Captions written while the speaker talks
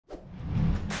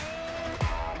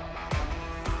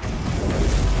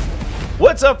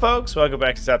What's up, folks? Welcome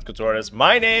back to TacticalTortoise.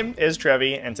 My name is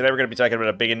Trevi, and today we're going to be talking about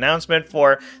a big announcement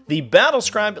for the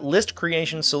Battlescribe list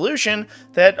creation solution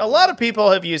that a lot of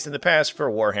people have used in the past for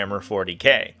Warhammer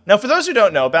 40k. Now, for those who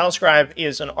don't know, Battlescribe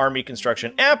is an army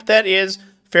construction app that is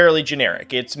fairly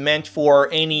generic. It's meant for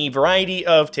any variety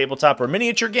of tabletop or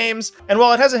miniature games, and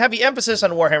while it has a heavy emphasis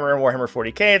on Warhammer and Warhammer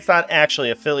 40k, it's not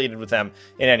actually affiliated with them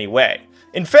in any way.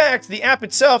 In fact, the app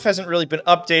itself hasn't really been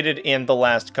updated in the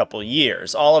last couple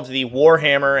years. All of the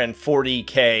Warhammer and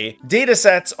 40k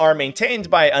datasets are maintained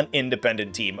by an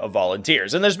independent team of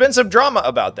volunteers, and there's been some drama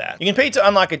about that. You can pay to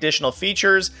unlock additional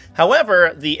features,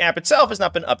 however, the app itself has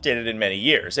not been updated in many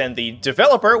years, and the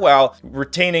developer, while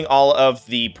retaining all of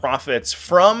the profits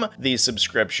from these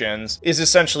subscriptions, is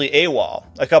essentially AWOL.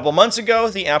 A couple months ago,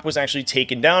 the app was actually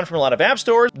taken down from a lot of app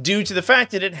stores due to the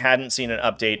fact that it hadn't seen an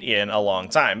update in a long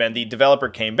time, and the developer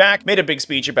came back, made a big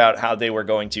speech about how they were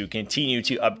going to continue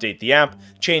to update the app,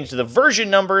 changed the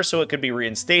version number so it could be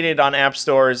reinstated on app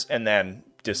stores, and then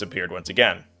disappeared once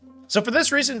again. So for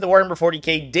this reason, the Warhammer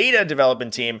 40k data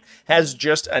development team has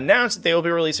just announced that they will be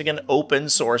releasing an open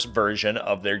source version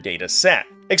of their data set.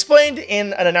 Explained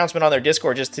in an announcement on their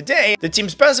Discord just today, the team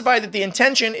specified that the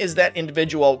intention is that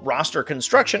individual roster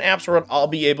construction apps will all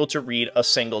be able to read a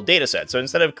single dataset. So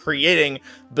instead of creating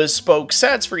bespoke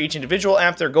sets for each individual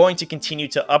app, they're going to continue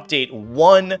to update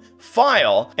one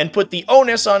file and put the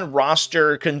onus on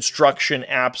roster construction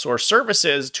apps or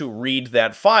services to read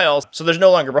that file, so there's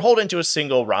no longer beholden to a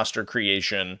single roster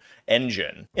creation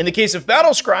engine. In the case of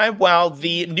Battlescribe, while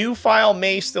the new file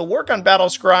may still work on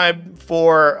Battlescribe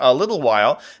for a little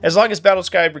while, as long as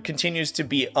Battlescribe continues to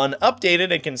be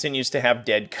unupdated and continues to have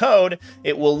dead code,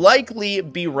 it will likely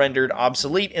be rendered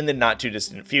obsolete in the not too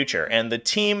distant future, and the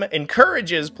team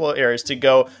encourages players to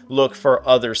go look for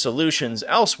other solutions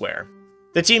elsewhere.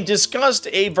 The team discussed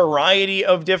a variety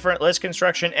of different list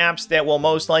construction apps that will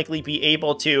most likely be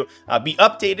able to be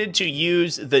updated to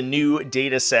use the new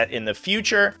data set in the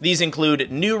future. These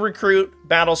include New Recruit,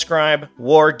 Battlescribe,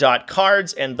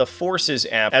 War.Cards, and the Forces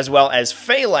app, as well as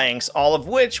Phalanx, all of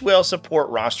which will support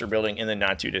roster building in the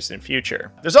not too distant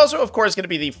future. There's also, of course, going to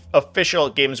be the official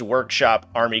Games Workshop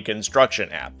Army Construction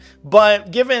app.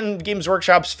 But given Games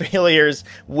Workshop's failures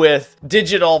with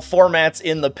digital formats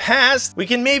in the past, we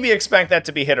can maybe expect that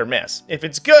to be hit or miss. If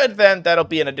it's good, then that'll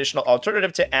be an additional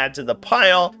alternative to add to the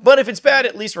pile, but if it's bad,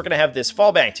 at least we're going to have this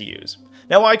fallback to use.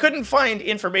 Now, while I couldn't find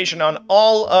information on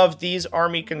all of these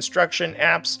army construction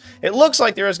apps, it looks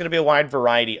like there is going to be a wide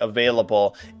variety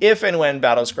available if and when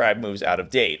Battlescribe moves out of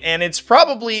date, and it's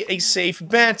probably a safe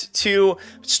bet to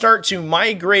start to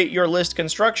migrate your list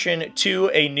construction to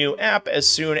a new app as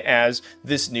soon as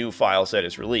this new file set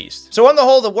is released. So on the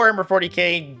whole, the Warhammer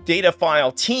 40k data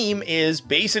file team is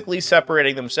basically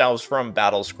separating themselves from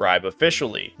Battlescribe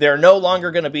officially. They're no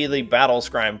longer going to be the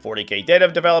Battlescribe 40k data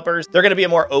developers. They're going to be a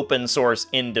more open source,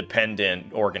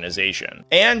 independent organization.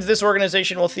 And this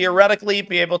organization will theoretically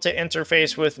be able to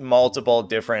interface with multiple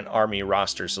different army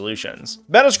roster solutions.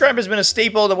 Battlescribe has been a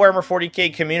staple of the Warhammer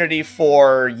 40k community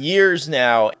for years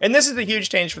now, and this is a huge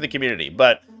change for the community,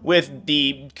 but with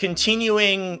the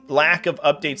continuing lack of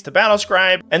updates to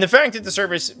Battlescribe and the fact that the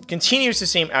service continues to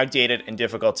seem outdated and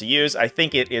difficult to use, I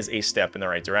think it is a step in the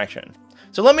right direction.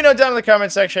 So let me know down in the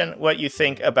comment section what you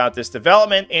think about this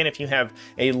development and if you have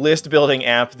a list building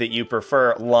app that you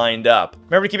prefer lined up.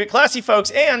 Remember to keep it classy, folks,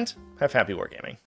 and have happy wargaming.